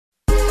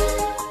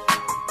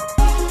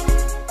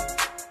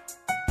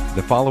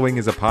The following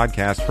is a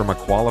podcast from a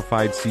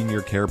qualified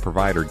senior care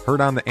provider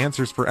heard on the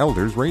Answers for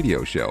Elders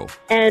radio show.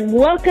 And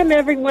welcome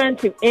everyone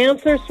to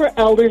Answers for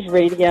Elders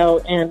radio.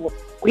 And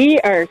we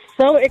are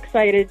so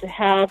excited to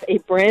have a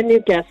brand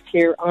new guest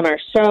here on our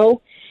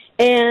show.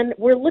 And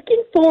we're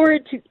looking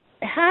forward to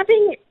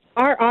having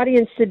our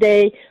audience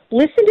today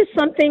listen to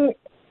something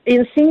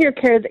in senior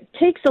care that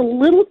takes a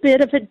little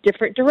bit of a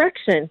different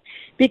direction,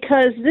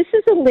 because this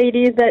is a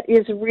lady that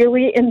is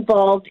really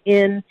involved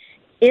in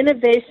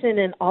innovation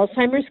in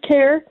Alzheimer's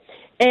care,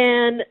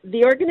 and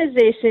the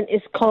organization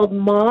is called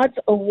MODS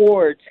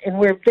Awards, and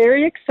we're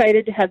very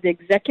excited to have the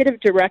executive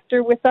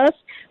director with us,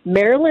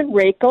 Marilyn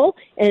Rakel.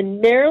 And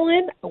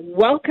Marilyn,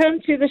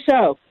 welcome to the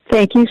show.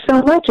 Thank you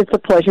so much. It's a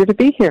pleasure to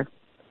be here.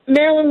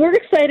 Marilyn, we're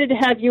excited to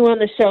have you on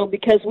the show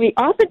because we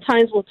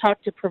oftentimes will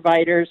talk to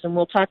providers and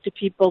we'll talk to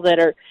people that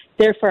are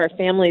there for our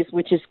families,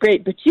 which is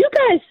great. But you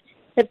guys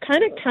have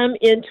kind of come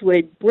into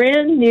a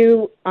brand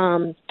new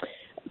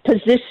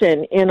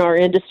position in our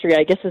industry,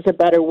 I guess is a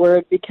better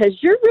word, because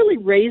you're really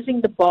raising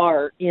the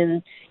bar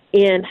in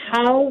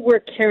how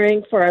we're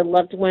caring for our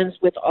loved ones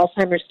with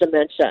Alzheimer's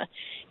dementia.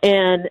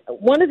 And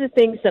one of the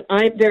things that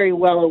I'm very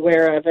well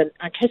aware of, and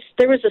I guess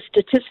there was a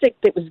statistic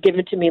that was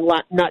given to me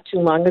not too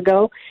long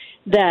ago,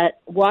 that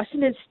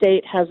Washington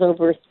State has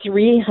over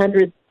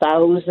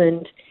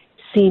 300,000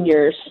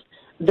 seniors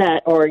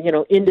that are,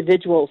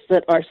 individuals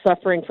that are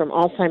suffering from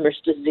Alzheimer's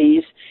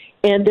disease,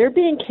 and they're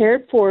being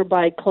cared for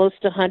by close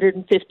to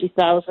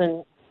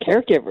 150,000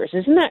 caregivers.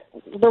 Isn't that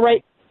the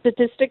right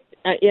statistic?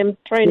 I'm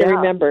trying to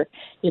remember.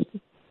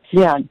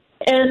 Yeah.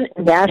 And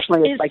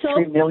nationally, it's like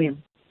 3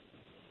 million.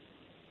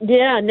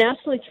 Yeah,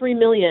 nationally 3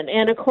 million.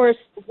 And, of course,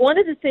 one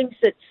of the things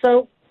that's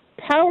so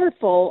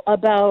powerful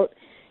about,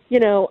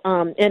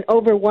 and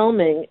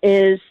overwhelming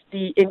is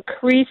the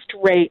increased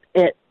rate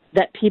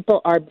that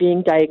people are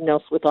being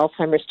diagnosed with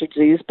Alzheimer's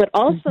disease, but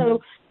also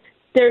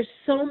there's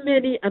so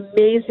many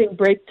amazing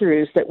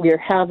breakthroughs that we are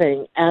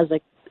having as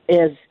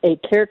a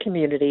care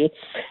community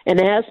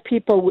and as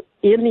people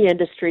in the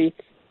industry.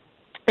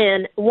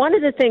 And one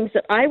of the things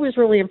that I was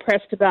really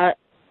impressed about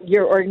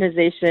your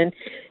organization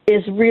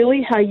is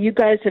really how you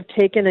guys have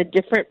taken a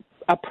different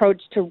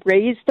approach to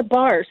raise the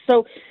bar.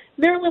 So,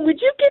 Marilyn, would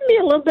you give me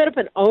a little bit of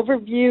an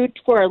overview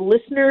for our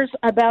listeners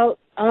about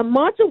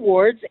MODS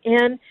Awards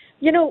and,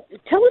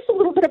 tell us a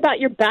little bit about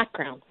your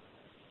background?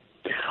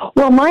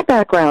 Well, my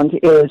background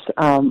is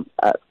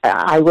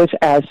I was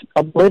as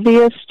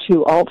oblivious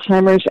to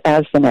Alzheimer's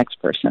as the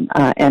next person,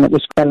 and it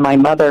was when my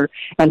mother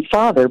and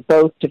father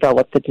both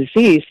developed the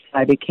disease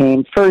I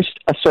became first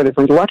a sort of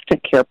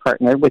reluctant care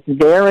partner with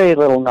very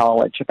little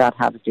knowledge about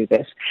how to do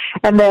this.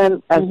 And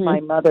then as my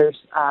mother's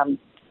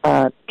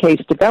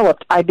case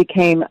developed, I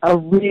became a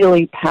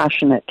really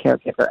passionate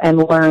caregiver and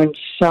learned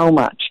so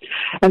much.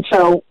 And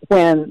so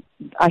when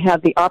I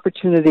had the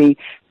opportunity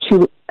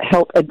to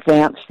help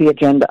advance the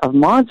agenda of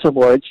MODS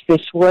Awards,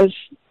 this was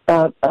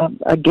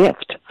a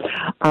gift.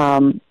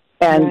 And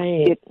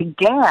it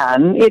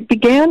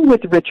began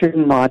with Richard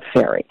and Maud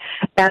Ferry.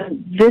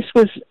 And this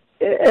was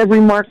a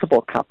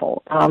remarkable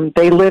couple.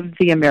 They lived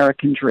the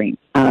American dream.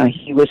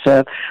 He was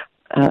a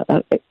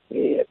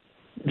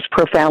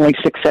profoundly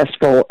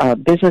successful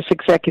business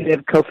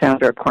executive,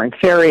 co-founder of Korn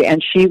Ferry,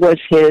 and she was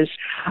his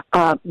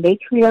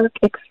matriarch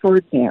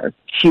extraordinaire.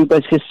 She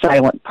was his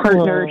silent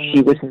partner.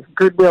 She was his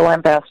goodwill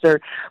ambassador,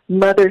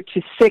 mother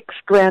to 6,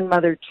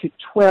 grandmother to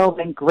 12,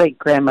 and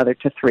great-grandmother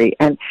to 3.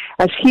 And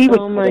as he would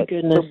put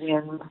it,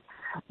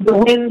 the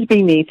wind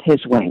beneath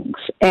his wings.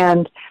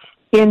 And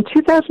in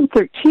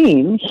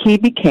 2013, he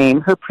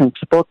became her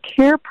principal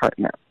care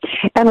partner.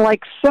 And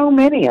like so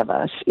many of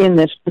us in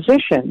this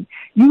position,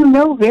 you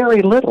know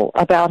very little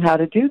about how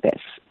to do this,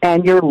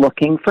 and you're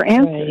looking for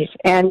answers.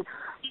 Right. And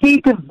he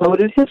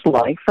devoted his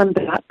life from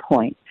that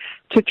point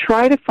to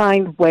try to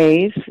find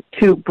ways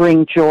to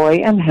bring joy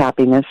and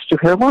happiness to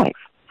her life.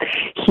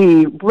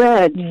 He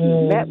read,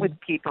 he met with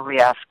people, he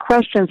asked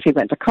questions, he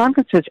went to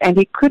conferences, and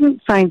he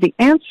couldn't find the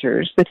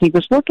answers that he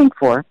was looking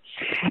for,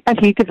 and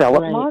he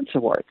developed MODS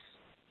Awards.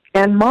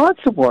 And MODS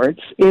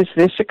Awards is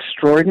this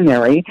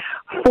extraordinary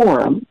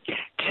forum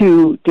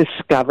to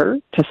discover,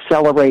 to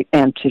celebrate,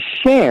 and to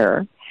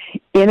share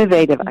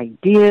innovative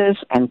ideas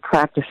and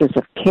practices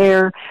of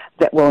care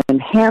that will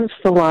enhance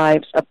the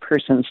lives of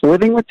persons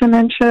living with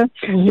dementia,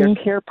 their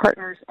care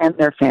partners, and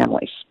their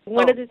families.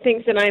 One of the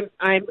things that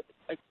I'm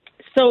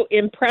so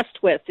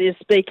impressed with is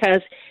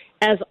because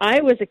as I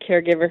was a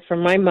caregiver for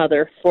my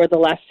mother for the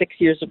last 6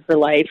 years of her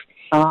life,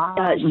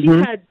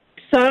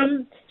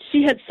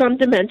 she had some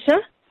dementia.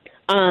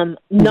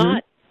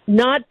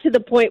 Not to the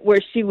point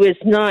where she was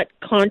not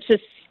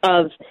conscious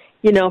of,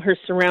 her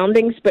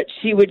surroundings, but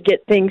she would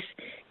get things,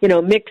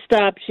 mixed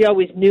up. She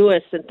always knew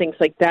us and things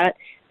like that.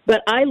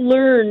 But I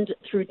learned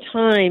through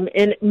time,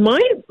 and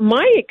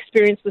my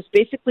experience was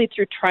basically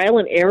through trial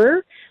and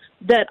error,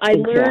 that I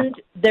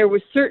learned there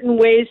were certain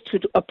ways to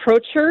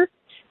approach her,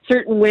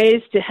 certain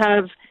ways to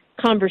have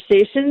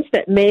conversations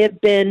that may have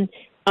been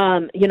a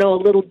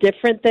little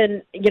different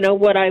than,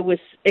 what I was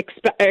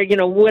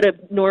would have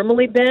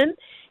normally been.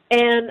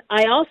 And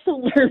I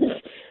also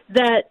learned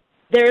that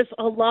there's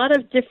a lot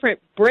of different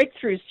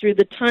breakthroughs through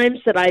the times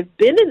that I've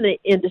been in the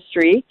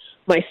industry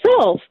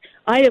myself.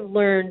 I have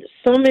learned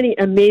so many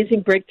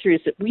amazing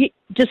breakthroughs that we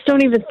just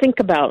don't even think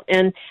about.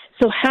 And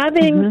so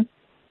having,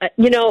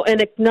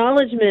 an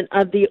acknowledgement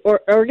of the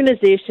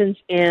organizations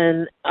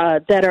and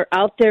that are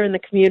out there in the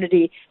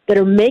community that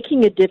are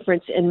making a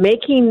difference and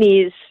making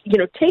these,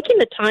 taking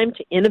the time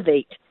to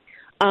innovate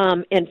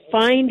and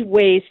find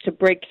ways to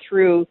break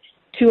through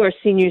to our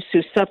seniors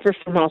who suffer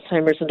from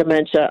Alzheimer's and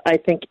dementia, I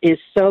think is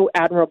so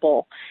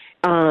admirable.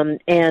 I'm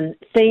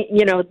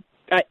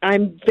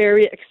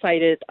very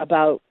excited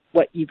about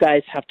what you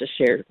guys have to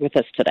share with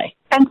us today.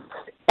 And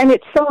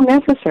it's so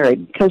necessary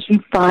because you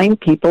find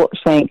people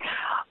saying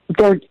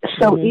they're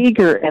so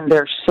eager and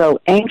they're so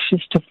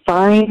anxious to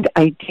find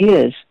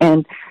ideas.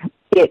 And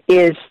it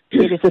is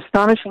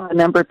astonishing the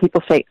number of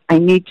people say, I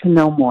need to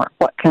know more.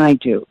 What can I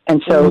do?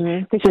 And so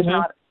this is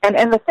not.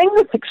 And the thing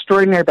that's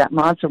extraordinary about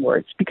Maude's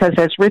Awards, because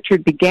as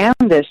Richard began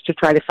this to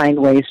try to find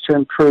ways to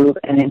improve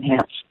and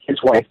enhance his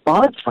wife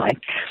Maude's life,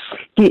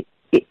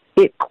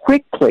 it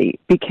quickly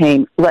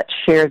became, let's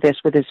share this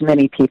with as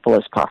many people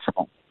as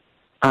possible.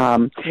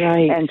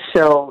 Right. And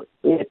so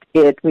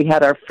we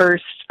had our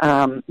first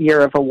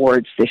year of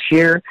awards this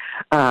year,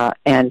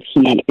 and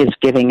he is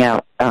giving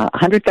out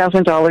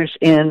 $100,000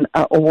 in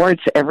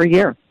awards every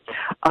year.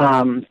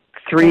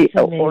 Three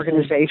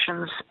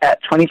organizations at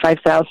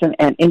 $25,000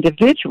 and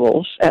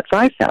individuals at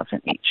 $5,000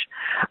 each.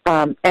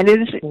 And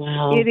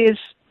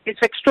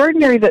it's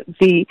extraordinary that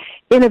the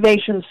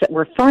innovations that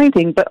we're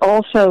finding, but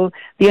also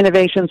the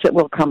innovations that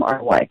will come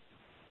our way.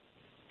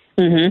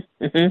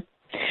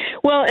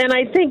 Well, and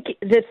I think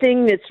the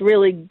thing that's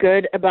really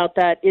good about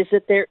that is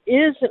that there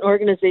is an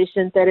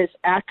organization that is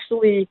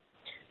actually,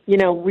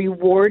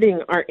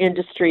 rewarding our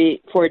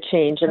industry for a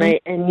change.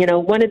 And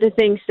one of the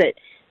things that,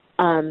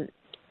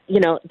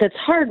 that's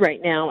hard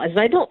right now is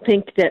I don't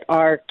think that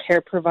our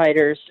care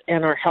providers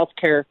and our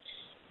healthcare,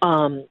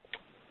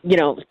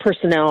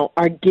 personnel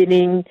are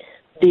getting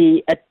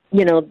the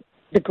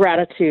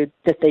gratitude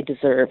that they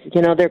deserve.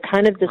 They're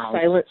kind of the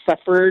silent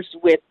sufferers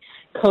with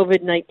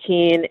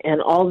COVID-19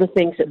 and all the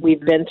things that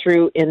we've been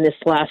through in this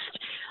last,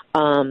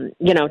 time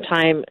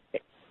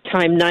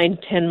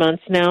 9-10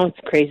 months now. It's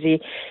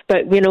crazy.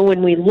 But,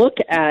 when we look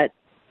at,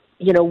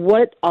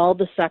 what all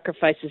the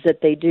sacrifices that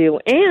they do,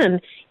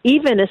 and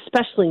even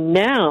especially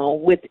now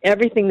with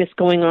everything that's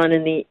going on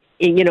in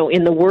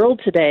the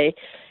world today,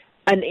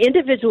 an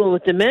individual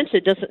with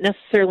dementia doesn't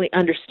necessarily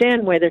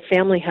understand why their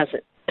family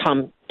hasn't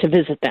come to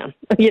visit them,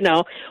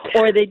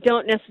 or they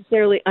don't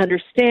necessarily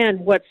understand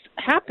what's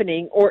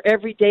happening, or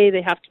every day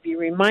they have to be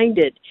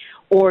reminded,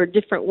 or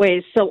different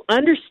ways. So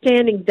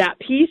understanding that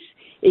piece,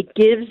 it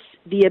gives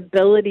the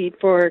ability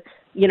for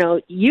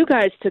you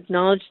guys to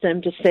acknowledge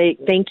them, to say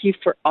thank you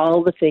for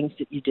all the things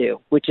that you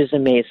do, which is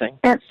amazing.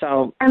 And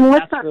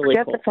let's not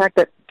forget the fact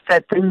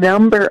that the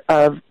number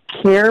of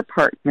care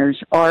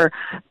partners are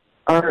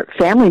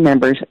family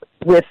members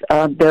with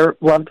their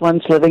loved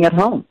ones living at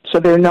home. So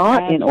they're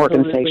not in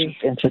organizations,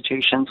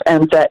 institutions,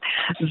 and that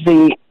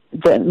the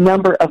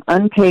number of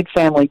unpaid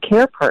family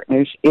care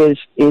partners is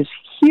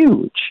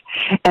huge,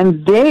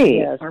 and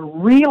they are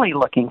really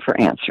looking for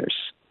answers.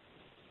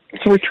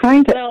 So we're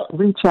trying to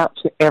reach out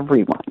to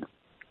everyone.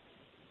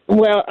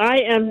 Well, I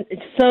am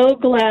so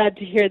glad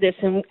to hear this.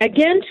 And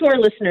again, to our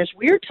listeners,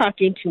 we are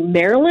talking to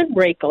Marilyn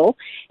Rakel,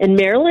 and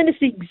Marilyn is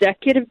the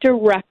Executive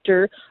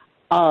Director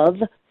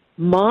of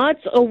Maude's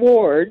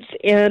Awards.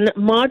 And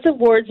Maude's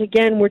Awards,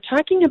 again, we're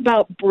talking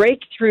about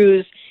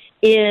breakthroughs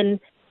in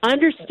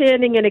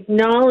understanding and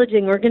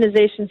acknowledging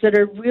organizations that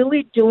are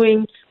really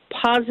doing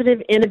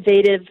positive,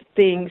 innovative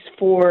things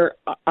for,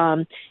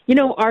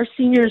 our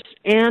seniors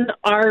and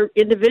our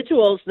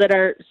individuals that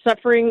are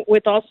suffering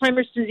with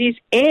Alzheimer's disease,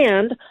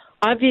 and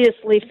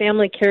obviously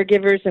family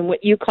caregivers and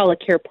what you call a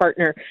care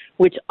partner,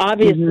 which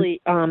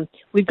obviously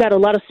we've got a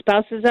lot of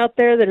spouses out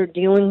there that are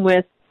dealing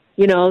with,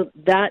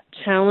 that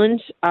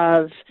challenge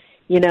of,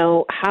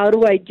 how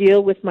do I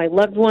deal with my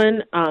loved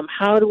one?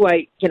 How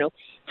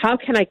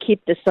can I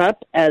keep this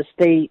up as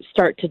they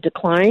start to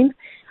decline?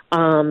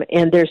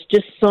 And there's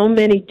just so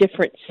many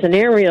different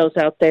scenarios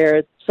out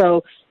there.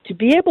 So to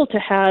be able to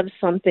have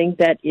something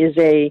that is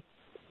a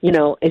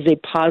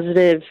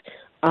positive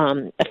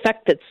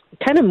effect that's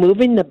kind of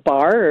moving the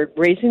bar or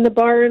raising the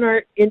bar in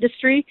our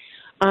industry,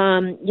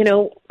 I'm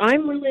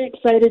really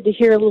excited to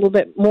hear a little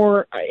bit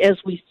more as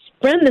we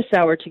spend this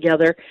hour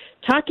together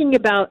talking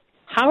about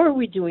how are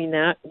we doing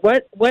that,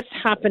 what's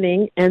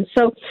happening. And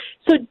so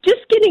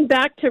just getting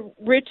back to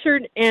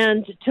Richard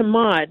and to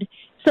Maude.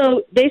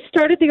 So they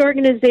started the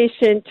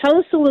organization. Tell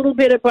us a little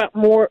bit about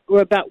where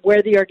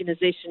the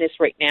organization is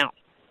right now.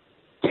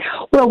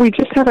 Well, we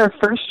just had our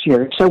first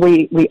year. So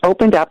we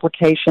opened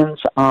applications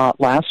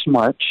last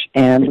March,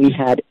 and we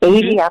had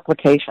 80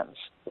 applications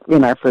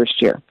in our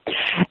first year.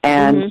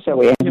 And so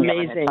we have an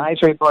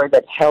advisory board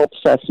that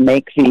helps us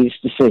make these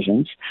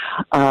decisions.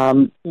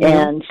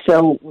 And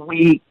so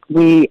we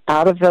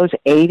out of those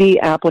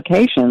 80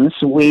 applications,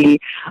 we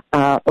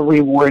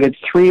rewarded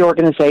 3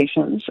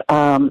 organizations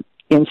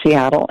in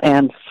Seattle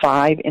and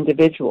 5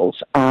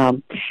 individuals.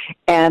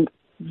 And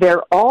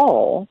they're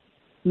all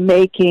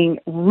making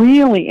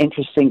really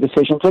interesting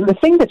decisions. And the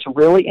thing that's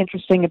really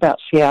interesting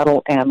about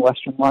Seattle and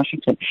Western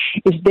Washington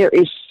is there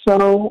is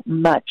so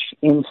much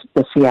in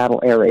the Seattle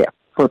area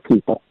for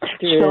people,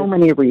 so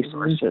many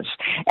resources.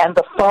 And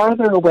the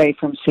farther away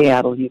from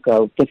Seattle you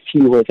go, the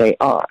fewer there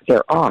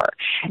are.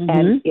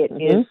 And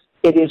it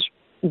is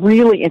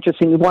really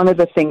interesting. One of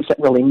the things that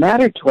really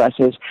mattered to us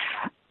is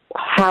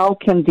how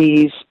can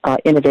these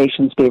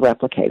innovations be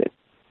replicated?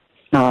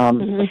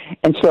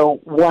 And so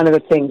one of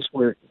the things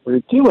we're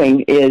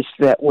doing is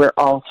that we're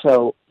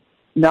also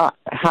not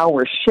how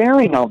we're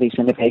sharing all these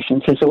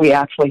innovations is that we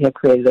actually have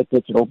created a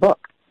digital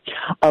book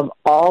of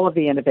all of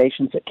the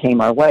innovations that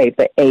came our way,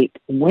 the 8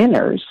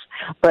 winners,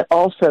 but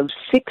also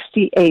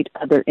 68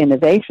 other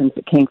innovations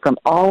that came from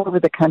all over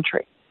the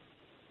country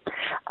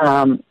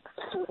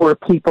for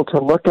people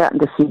to look at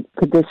and to see,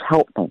 could this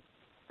help me?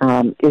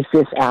 Is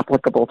this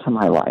applicable to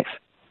my life?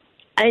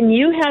 And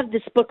you have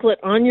this booklet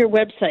on your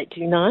website,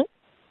 do you not?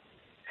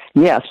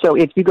 Yeah, so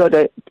if you go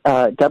to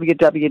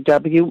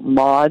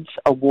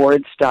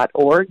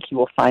www.modsawards.org, you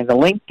will find the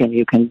link, and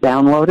you can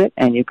download it,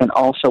 and you can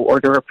also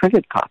order a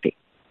printed copy.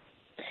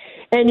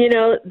 And, you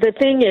know, the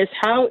thing is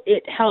how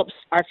it helps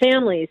our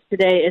families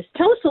today is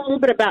tell us a little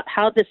bit about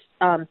how this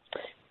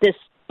this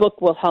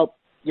book will help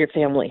your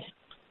family,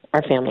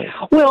 our family.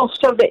 Well,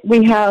 so that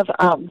we have,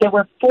 there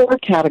were 4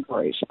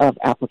 categories of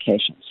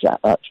applications,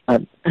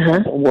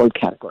 award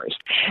categories.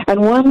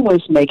 And one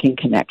was making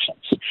connections.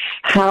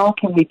 How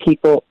can we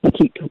keep people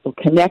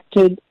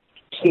connected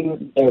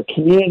to their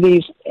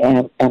communities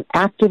and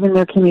active in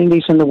their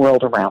communities and the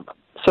world around them?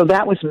 So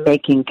that was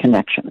making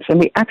connections. And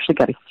we actually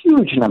got a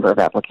huge number of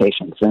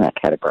applications in that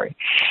category.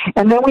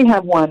 And then we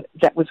have one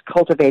that was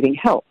cultivating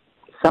health.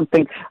 A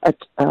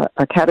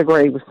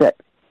category was that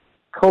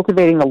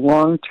cultivating the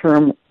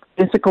long-term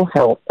physical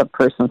health of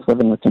persons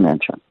living with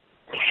dementia.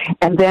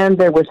 And then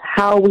there was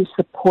how we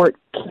support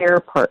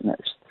care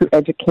partners through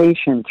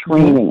education,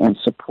 training, and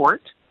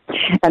support.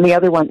 And the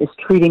other one is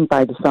treating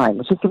by design,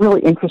 which is a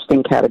really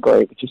interesting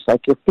category, which is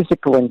like your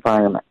physical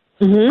environment,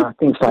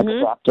 things like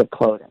adaptive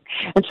clothing.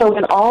 And so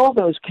in all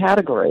those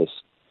categories,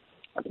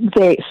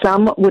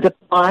 some would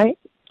apply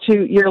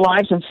to your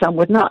lives and some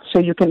would not. So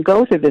you can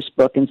go through this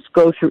book and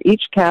go through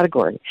each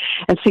category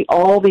and see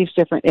all these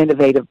different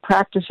innovative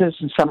practices,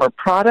 and some are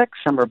products,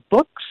 some are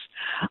books,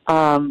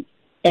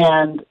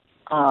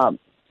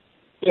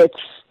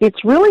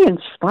 it's really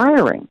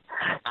inspiring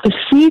to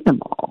see them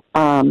all.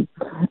 And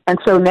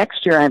so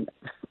next year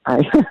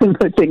I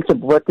think the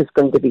book is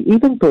going to be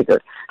even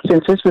bigger,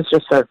 since this was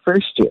just our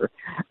first year,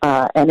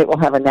 and it will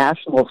have a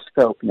national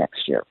scope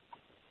next year.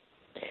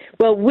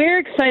 Well, we're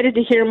excited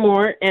to hear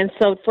more, and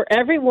so for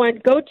everyone,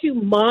 go to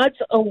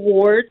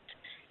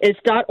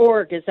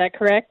modsawards.org. Is that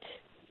correct?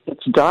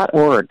 It's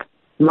 .org.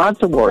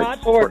 Mods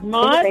Awards. .org.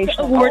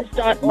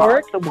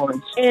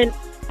 Modsawards.org. And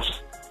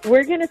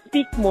we're going to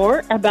speak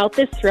more about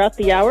this throughout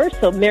the hour,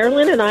 so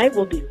Marilyn and I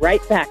will be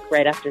right back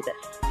right after this.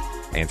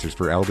 Answers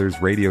for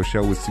Elders radio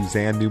show with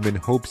Suzanne Newman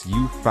hopes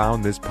you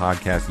found this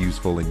podcast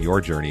useful in your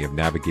journey of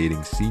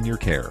navigating senior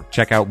care.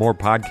 Check out more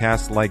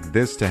podcasts like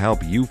this to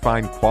help you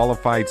find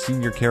qualified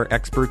senior care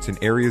experts in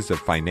areas of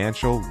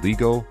financial,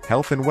 legal,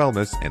 health and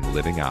wellness, and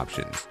living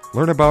options.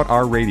 Learn about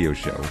our radio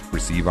show,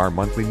 receive our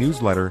monthly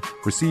newsletter,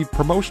 receive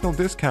promotional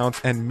discounts,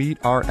 and meet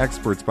our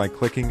experts by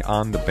clicking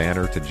on the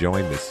banner to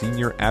join the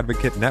Senior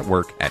Advocate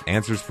Network at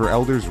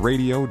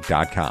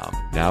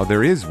AnswersForEldersRadio.com. Now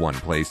there is one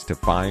place to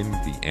find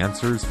the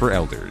Answers for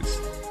Elders.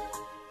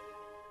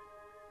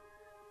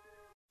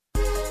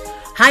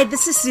 Hi,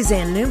 this is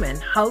Suzanne Newman,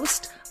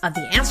 host of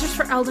the Answers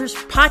for Elders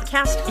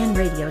podcast and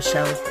radio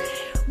show.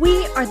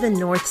 We are the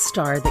North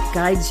Star that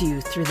guides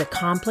you through the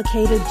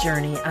complicated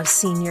journey of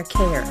senior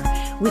care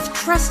with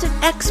trusted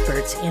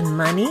experts in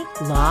money,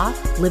 law,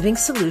 living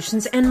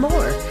solutions, and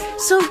more.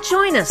 So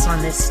join us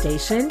on this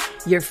station,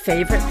 your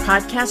favorite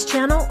podcast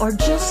channel, or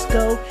just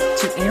go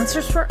to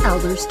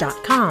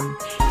AnswersForElders.com.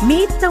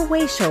 Meet the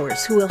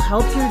Wayshowers who will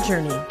help your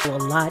journey go a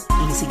lot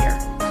easier.